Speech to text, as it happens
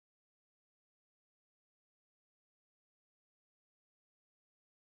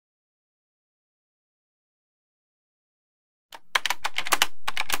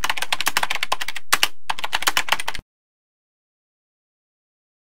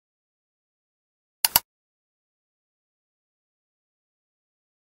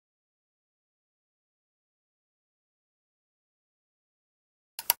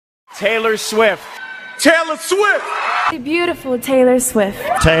Taylor Swift. Taylor Swift. The beautiful Taylor Swift.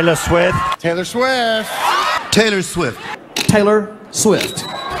 Taylor Swift. Taylor Swift. Taylor Swift. Taylor Swift.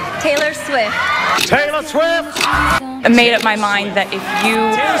 Taylor Swift. Taylor Swift. I made up my mind that if you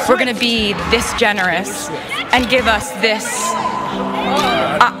were going to be this generous and give us this,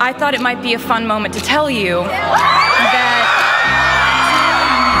 I thought it might be a fun moment to tell you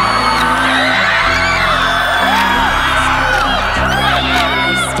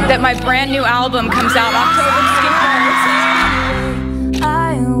that my brand new album comes out October 2nd.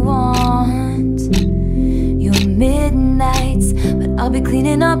 I want your midnights, but I'll be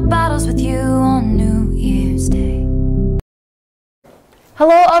cleaning up bottles with you on New Year's Day.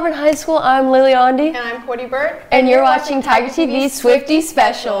 Hello Auburn High School, I'm Lily Ondi. And I'm Cordy Burke. And you're watching Tiger TV's Swiftie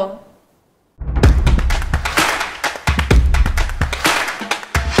Special.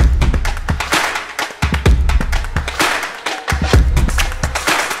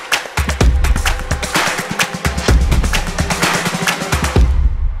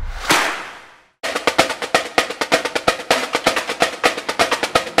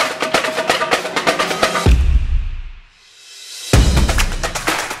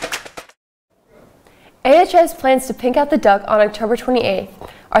 AHS plans to pink out the duck on October 28th.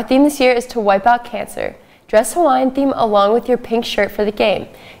 Our theme this year is to wipe out cancer. Dress Hawaiian theme along with your pink shirt for the game.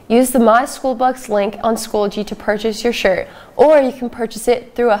 Use the My Schoolbucks link on Schoology to purchase your shirt, or you can purchase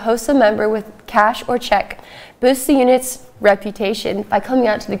it through a HOSA member with cash or check. Boost the unit's reputation by coming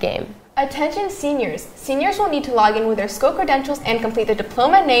out to the game. Attention seniors. Seniors will need to log in with their school credentials and complete the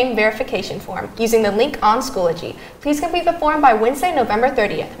diploma name verification form using the link on Schoology. Please complete the form by Wednesday, November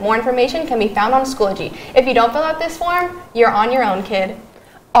 30th. More information can be found on Schoology. If you don't fill out this form, you're on your own, kid.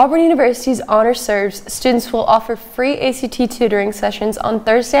 Auburn University's Honor Serves students will offer free ACT tutoring sessions on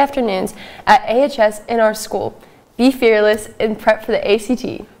Thursday afternoons at AHS in our school. Be fearless and prep for the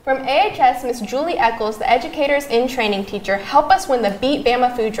ACT. From AHS, Miss Julie Eccles, the Educators in Training teacher, help us win the Beat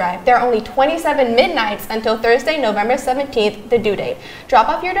Bama food drive. There are only 27 midnights until Thursday, November 17th, the due date. Drop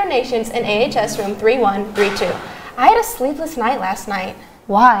off your donations in AHS room 3132. I had a sleepless night last night.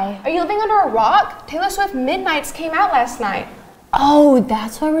 Why? Are you living under a rock? Taylor Swift Midnights came out last night. Oh,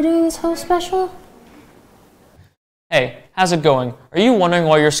 that's why we're doing this whole special? Hey, how's it going? Are you wondering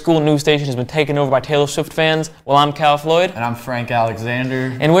why your school news station has been taken over by Taylor Swift fans? Well, I'm Cal Floyd. And I'm Frank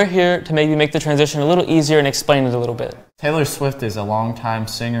Alexander. And we're here to maybe make the transition a little easier and explain it a little bit. Taylor Swift is a longtime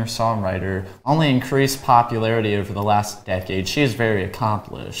singer-songwriter, only increased popularity over the last decade. She is very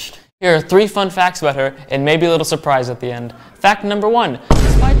accomplished. Here are 3 fun facts about her, and maybe a little surprise at the end. Fact number 1,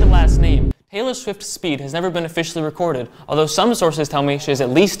 despite the last name, Taylor Swift's speed has never been officially recorded, although some sources tell me she has at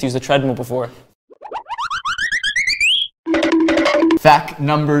least used a treadmill before. Fact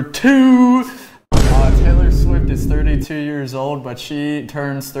number 2, Taylor Swift is 32 years old, but she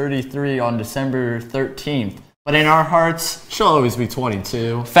turns 33 on December 13th. But in our hearts, she'll always be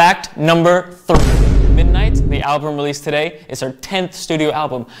 22. Fact number 3, Midnight, the album released today, is her 10th studio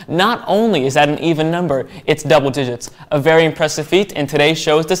album. Not only is that an even number, it's double digits. A very impressive feat, and today's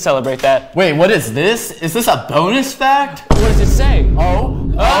show is to celebrate that. Wait, what is this? Is this a bonus fact? What does it say?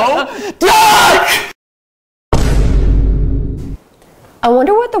 Duck! I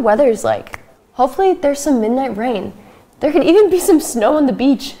wonder what the weather is like. Hopefully there's some midnight rain. There could even be some snow on the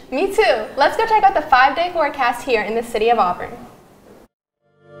beach. Me too. Let's go check out the 5-day forecast here in the city of Auburn.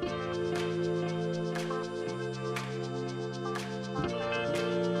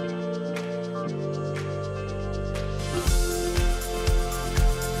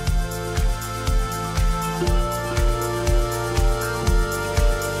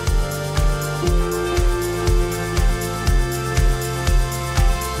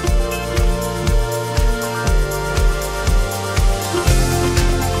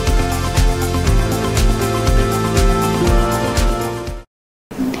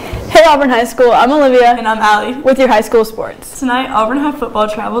 Hey Auburn High School, I'm Olivia. And I'm Allie. With your high school sports. Tonight, Auburn High football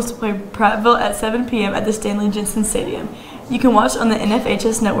travels to play Prattville at 7 p.m. at the Stanley Jensen Stadium. You can watch on the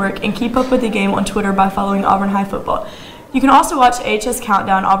NFHS network and keep up with the game on Twitter by following Auburn High football. You can also watch AHS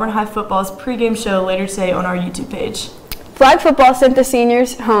Countdown, Auburn High football's pregame show later today on our YouTube page. Flag football sent the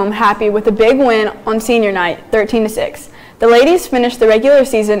seniors home happy with a big win on senior night, 13-6. The ladies finished the regular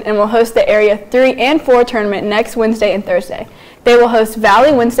season and will host the Area 3 and 4 tournament next Wednesday and Thursday. They will host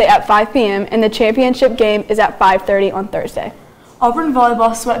Valley Wednesday at 5 p.m. and the championship game is at 5:30 on Thursday. Auburn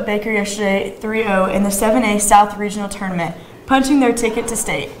volleyball swept Baker yesterday 3-0 in the 7A South Regional Tournament, punching their ticket to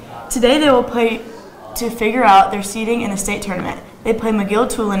state. Today they will play to figure out their seeding in the state tournament. They play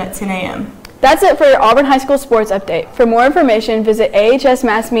McGill-Tulane at 10 a.m. That's it for your Auburn High School sports update. For more information, visit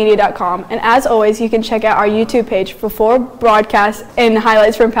ahsmassmedia.com. And as always, you can check out our YouTube page for full broadcasts and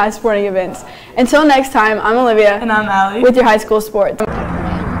highlights from past sporting events. Until next time, I'm Olivia. And I'm Allie. With your high school sports.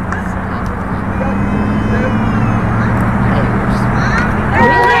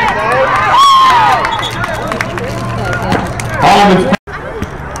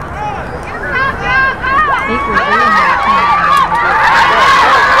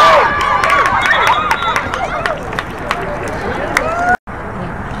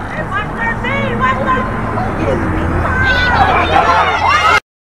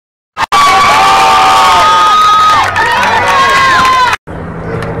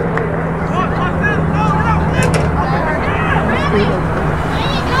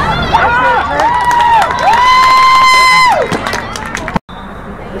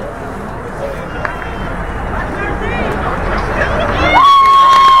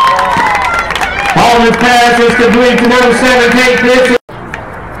 This pass is complete to number 7, Kate Pitts.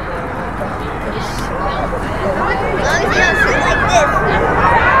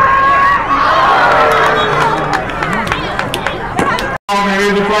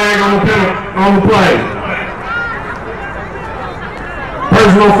 Here's the flag on the play.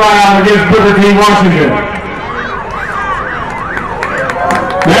 Personal foul against Booker T. Washington.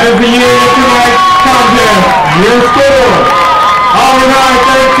 That is the year of tonight's contest. Your score. Auburn High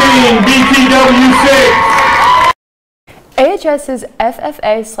 13, BTW 6. AHS's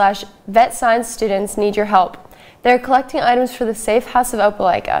FFA/Vet Science students need your help. They're collecting items for the Safe House of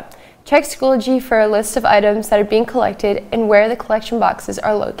Opelika. Check Schoology for a list of items that are being collected and where the collection boxes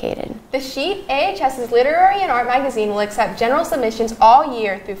are located. The Sheet, AHS's literary and art magazine, will accept general submissions all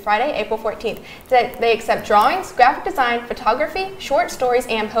year through Friday, April 14th. They accept drawings, graphic design, photography, short stories,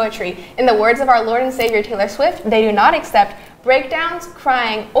 and poetry. In the words of our Lord and Savior Taylor Swift, they do not accept breakdowns,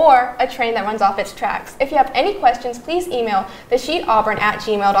 crying, or a train that runs off its tracks. If you have any questions, please email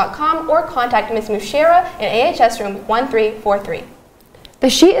thesheetauburn@gmail.com or contact Ms. Mushera in AHS room 1343. The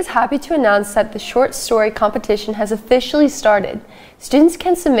Sheet is happy to announce that the short story competition has officially started. Students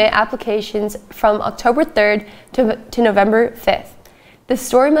can submit applications from October 3rd to November 5th. The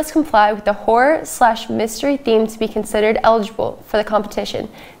story must comply with the horror/mystery theme to be considered eligible for the competition.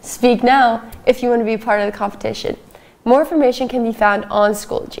 Speak now if you want to be part of the competition. More information can be found on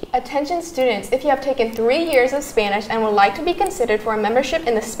Schoology. Attention students, if you have taken 3 years of Spanish and would like to be considered for a membership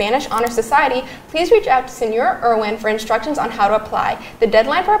in the Spanish Honor Society, please reach out to Senor Irwin for instructions on how to apply. The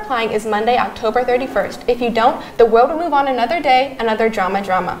deadline for applying is Monday, October 31st. If you don't, the world will move on another day, another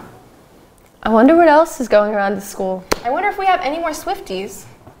drama. I wonder what else is going around the school. I wonder if we have any more Swifties.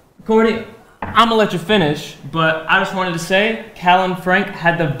 Cordy, I'm gonna let you finish, but I just wanted to say Callan Frank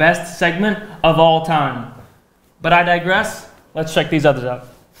had the best segment of all time. But I digress. Let's check these others out.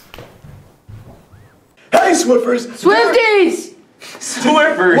 Hey, Swiffers! Swifties!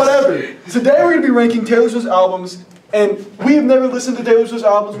 Swiffers! Whatever. Today we're going to be ranking Taylor Swift's albums, and we have never listened to Taylor Swift's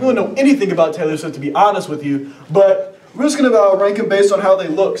albums. We don't know anything about Taylor Swift, to be honest with you, but we're just going to rank them based on how they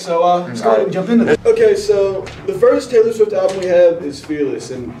look. So let's go ahead and jump into this. Okay, so the first Taylor Swift album we have is Fearless,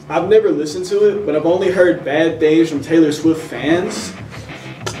 and I've never listened to it, but I've only heard bad things from Taylor Swift fans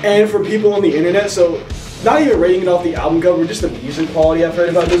and from people on the internet, so not even rating it off the album cover, just the music quality I've heard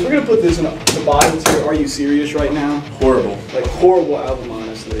about this. We're going to put this in the bottom tier. Are you serious right now? Horrible. Like, horrible album,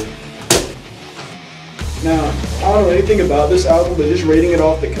 honestly. Now, I don't know anything about this album, but just rating it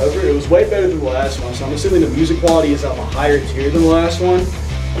off the cover, it was way better than the last one, so I'm assuming the music quality is of a higher tier than the last one.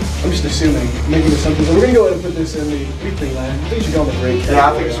 I'm just assuming, making assumptions. So we're going to go ahead and put this in the weekly line. I think it should go in the great category.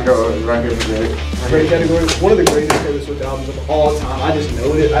 Yeah, I think it should go right here for great. Great category. One of the greatest Taylor Swift albums of all time. I just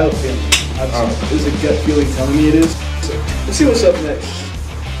know it. I don't feel it. This is a gut feeling telling me it is. So, let's see what's up next.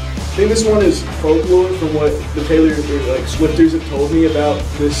 I think this one is folklore from what the Taylor Swifters have told me about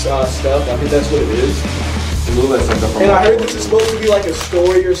this stuff. I think that's what it is. And I heard this is supposed to be like a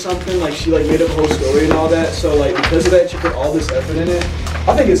story or something. Like she made up a whole story and all that. So because of that, she put all this effort in it.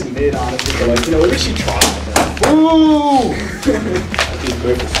 I think it's mid, honestly. But at least she tried. Ooh!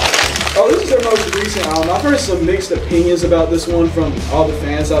 Oh, this is their most recent album. I've heard some mixed opinions about this one from all the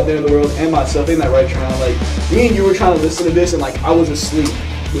fans out there in the world and myself. Ain't that right, Tron? Me and you were trying to listen to this and I was asleep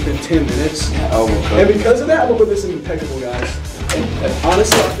within 10 minutes. And because of that, I'm gonna put this in impeccable, guys. And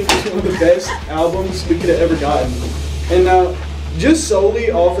honestly, I think it's one of the best albums we could have ever gotten. And now, just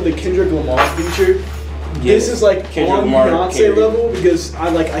solely off of the Kendrick Lamar feature, this is on Beyonce level because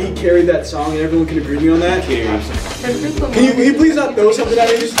he carried that song and everyone can agree with me on that. Can you please not throw something at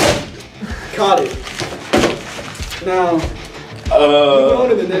me? Just caught it. Now, moving on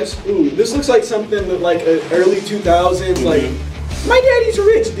to the next. Ooh, this looks like something that early 2000s my daddy's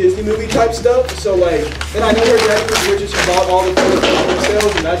rich, Disney movie type stuff. So like, and I know her dad was rich, she bought all the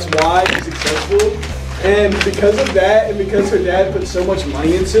sales, and that's why she's successful. And because of that, and because her dad put so much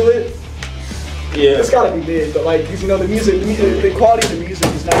money into it, yeah, it's gotta be big. But like, you know, the quality of the music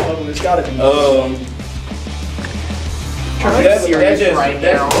is not level. It's gotta be. That's Disney.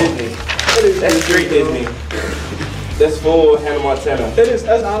 That's straight Disney. That's full Hannah Montana.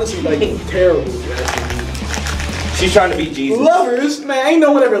 That's honestly like terrible. She's trying to be Jesus. Lovers, man, ain't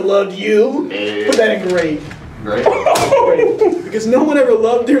no one ever loved you. Put that in great. Great. Because no one ever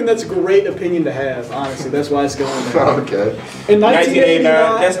loved her, and that's a great opinion to have. Honestly, that's why it's going there. Okay. In 1989,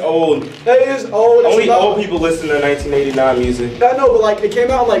 that's old. That is old. Only old people listen to 1989 music. I know, but like it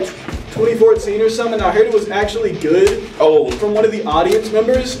came out like 2014 or something. I heard it was actually good. Oh. From one of the audience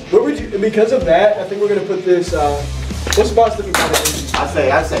members. What would you? Because of that, I think we're gonna put this. What's Boss looking kind of? I'd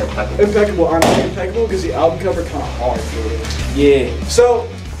say impeccable. Impeccable. Aren't they impeccable? Because the album cover kind of hard. Yeah. So.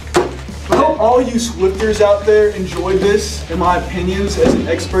 I hope all you Swifters out there enjoyed this, in my opinions, as an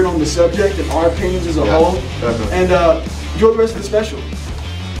expert on the subject, and our opinions as a whole. Definitely. And enjoy the rest of the special.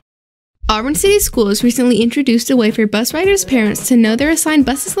 Auburn City Schools recently introduced a way for bus riders' parents to know their assigned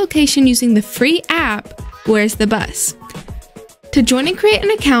bus's location using the free app, Where's the Bus? To join and create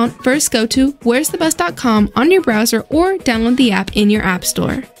an account, first go to where'sthebus.com on your browser or download the app in your app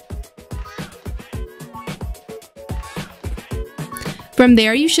store. From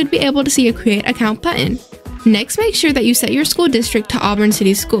there, you should be able to see a Create Account button. Next, make sure that you set your school district to Auburn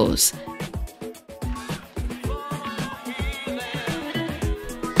City Schools.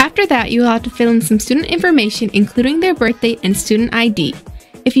 After that, you will have to fill in some student information, including their birth date and student ID.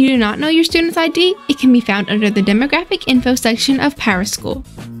 If you do not know your student's ID, it can be found under the Demographic Info section of PowerSchool.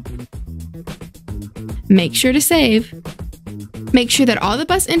 Make sure to save. Make sure that all the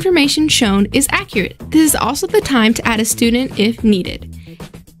bus information shown is accurate. This is also the time to add a student if needed.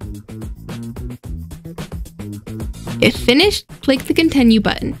 If finished, click the Continue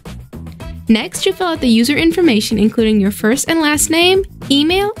button. Next, you fill out the user information, including your first and last name,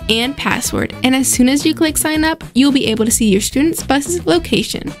 email, and password. And as soon as you click Sign Up, you'll be able to see your student's bus's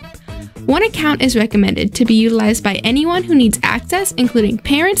location. One account is recommended to be utilized by anyone who needs access, including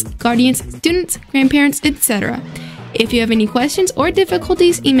parents, guardians, students, grandparents, etc. If you have any questions or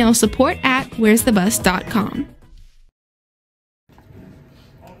difficulties, email support@where'sthebus.com.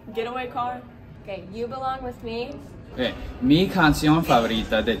 Getaway car. Okay, You Belong With Me. Okay, mi canción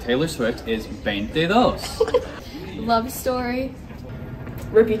favorita de Taylor Swift is 22. Love Story.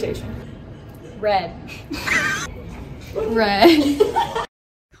 Reputation. Red. Red.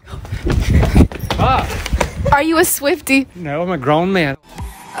 Are you a Swiftie? No, I'm a grown man.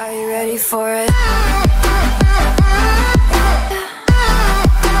 Are you ready for it?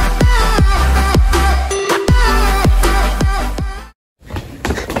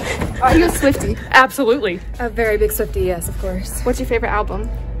 Are you a Swiftie? Absolutely. A very big Swiftie, yes, of course. What's your favorite album?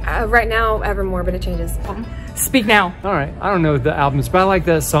 Right now, Evermore, but it changes. Speak Now. All right, I don't know the albums, but I like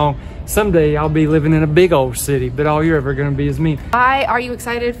that song. Someday I'll be living in a big old city, but all you're ever gonna be is me. Why are you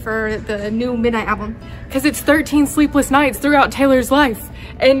excited for the new Midnight album? Because it's 13 sleepless nights throughout Taylor's life.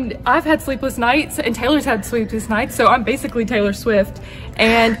 And I've had sleepless nights, and Taylor's had sleepless nights, so I'm basically Taylor Swift.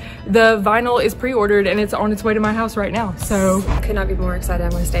 And the vinyl is pre-ordered, and it's on its way to my house right now, so. Could not be more excited.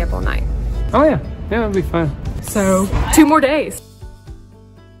 I'm gonna stay up all night. Oh yeah, it'll be fun. So, 2 more days.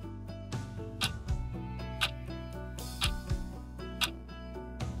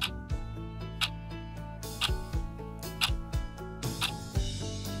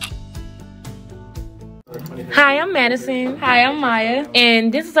 Hi, I'm Madison. Hi, I'm Maya.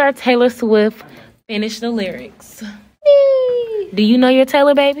 And this is our Taylor Swift Finish the Lyrics. Yay. Do you know your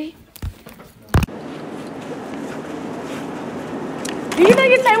Taylor, baby? Do you know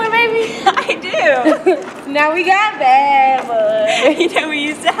your Taylor, baby? I do. Now we got bad blood. You know, we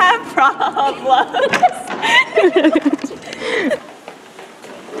used to have problems.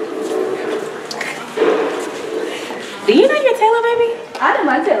 Do you know your Taylor, baby? I know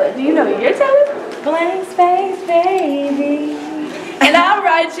my Taylor. Do you know your Taylor? Blank space, baby. And I'll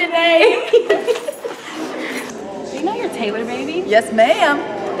write your name. Do you know your Taylor, baby? Yes, ma'am.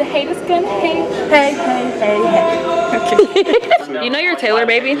 The hate is gonna hate. Hey, hey, hey, hey. Okay. You know your Taylor,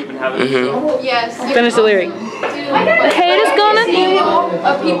 baby? Mm-hmm. Yes. Finish the lyric. The hate is gonna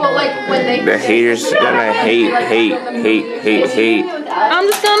people like when they. The haters gonna hate. I'm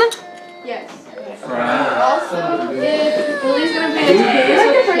just gonna. Yes. Also, if Lily's gonna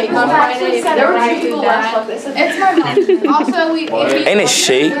be on Friday, there were 2 people last month. It's my mom. Also, Ain't it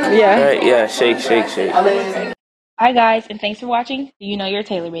shake? Yeah. Right, yeah, shake. Hi guys, and thanks for watching. Do you know your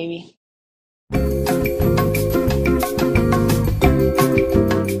Taylor, baby?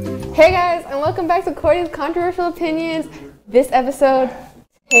 welcome back to Courtney's Controversial Opinions. This episode,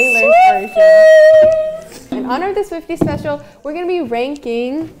 Taylor's version. In honor of the Swiftie special, we're going to be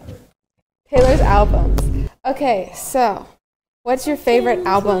ranking Taylor's albums. Okay, so, what's your favorite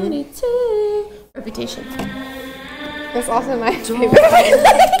album? Reputation. That's also my favorite.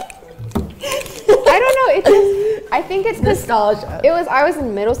 I don't know, it's just, I think it's nostalgia. I was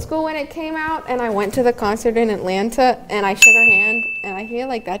in middle school when it came out, and I went to the concert in Atlanta, and I shook her hand, and I feel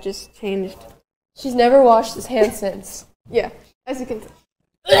like that just changed. She's never washed his hands since. Yeah, as you can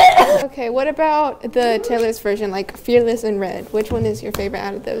tell. Okay, what about the Taylor's version, like Fearless and Red? Which one is your favorite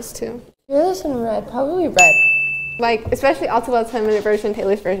out of those two? Fearless and Red, probably Red. Like, especially Altavell's 10-minute version,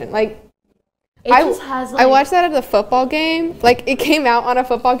 Taylor's version. Like, I watched that at the football game. Like, it came out on a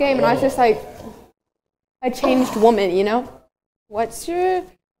football game, and I was just like, a changed woman, you know? What's your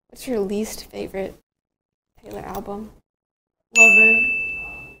least favorite Taylor album? Lover.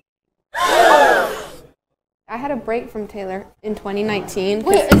 I had a break from Taylor in 2019.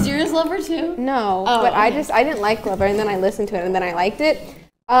 Wait, is yours Lover too? No, but okay. I didn't like Lover, and then I listened to it, and then I liked it.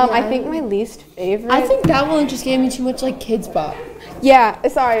 I think my least favorite. I think that one just gave me too much like kids bop. Yeah,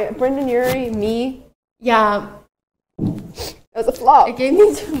 sorry, Brendan Urie, Me. Yeah. It was a flop. It gave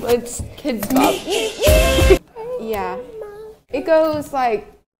me too much kids bop. Yeah. It goes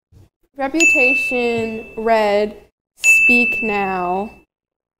like Reputation, Red, Speak Now,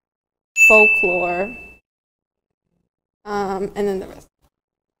 Folklore, and then the rest.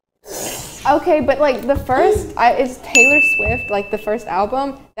 Okay, but like the first is Taylor Swift, like the first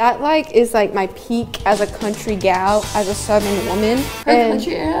album. That like is like my peak as a country gal, as a Southern woman. Her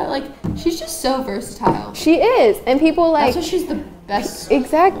country era, like she's just so versatile. She is, and people like. That's why she's the best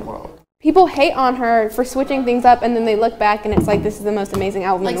exactly. in the world. People hate on her for switching things up, and then they look back and it's like this is the most amazing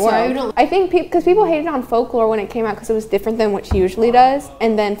album in the world. I think because people hated on Folklore when it came out because it was different than what she usually does,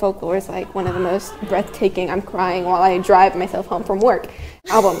 and then Folklore is like one of the most breathtaking. I'm crying while I drive myself home from work.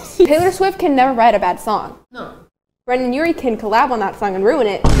 Albums. Taylor Swift can never write a bad song. No. Brendan Urie can collab on that song and ruin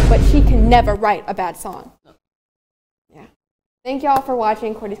it, but she can never write a bad song. No. Yeah. Thank y'all for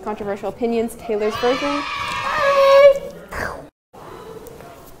watching Courtney's Controversial Opinions, Taylor's version.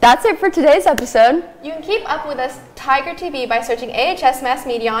 That's it for today's episode. You can keep up with us, Tiger TV, by searching AHS Mass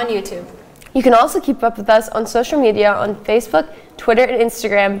Media on YouTube. You can also keep up with us on social media on Facebook, Twitter, and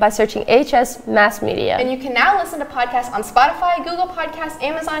Instagram by searching AHS Mass Media. And you can now listen to podcasts on Spotify, Google Podcasts,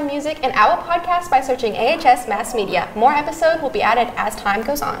 Amazon Music, and Apple Podcasts by searching AHS Mass Media. More episodes will be added as time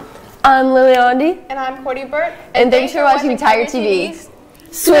goes on. I'm Lily Ondi. And I'm Courtney Burt. And thanks for watching Tiger TV's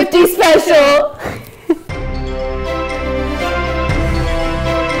Swiftie Special.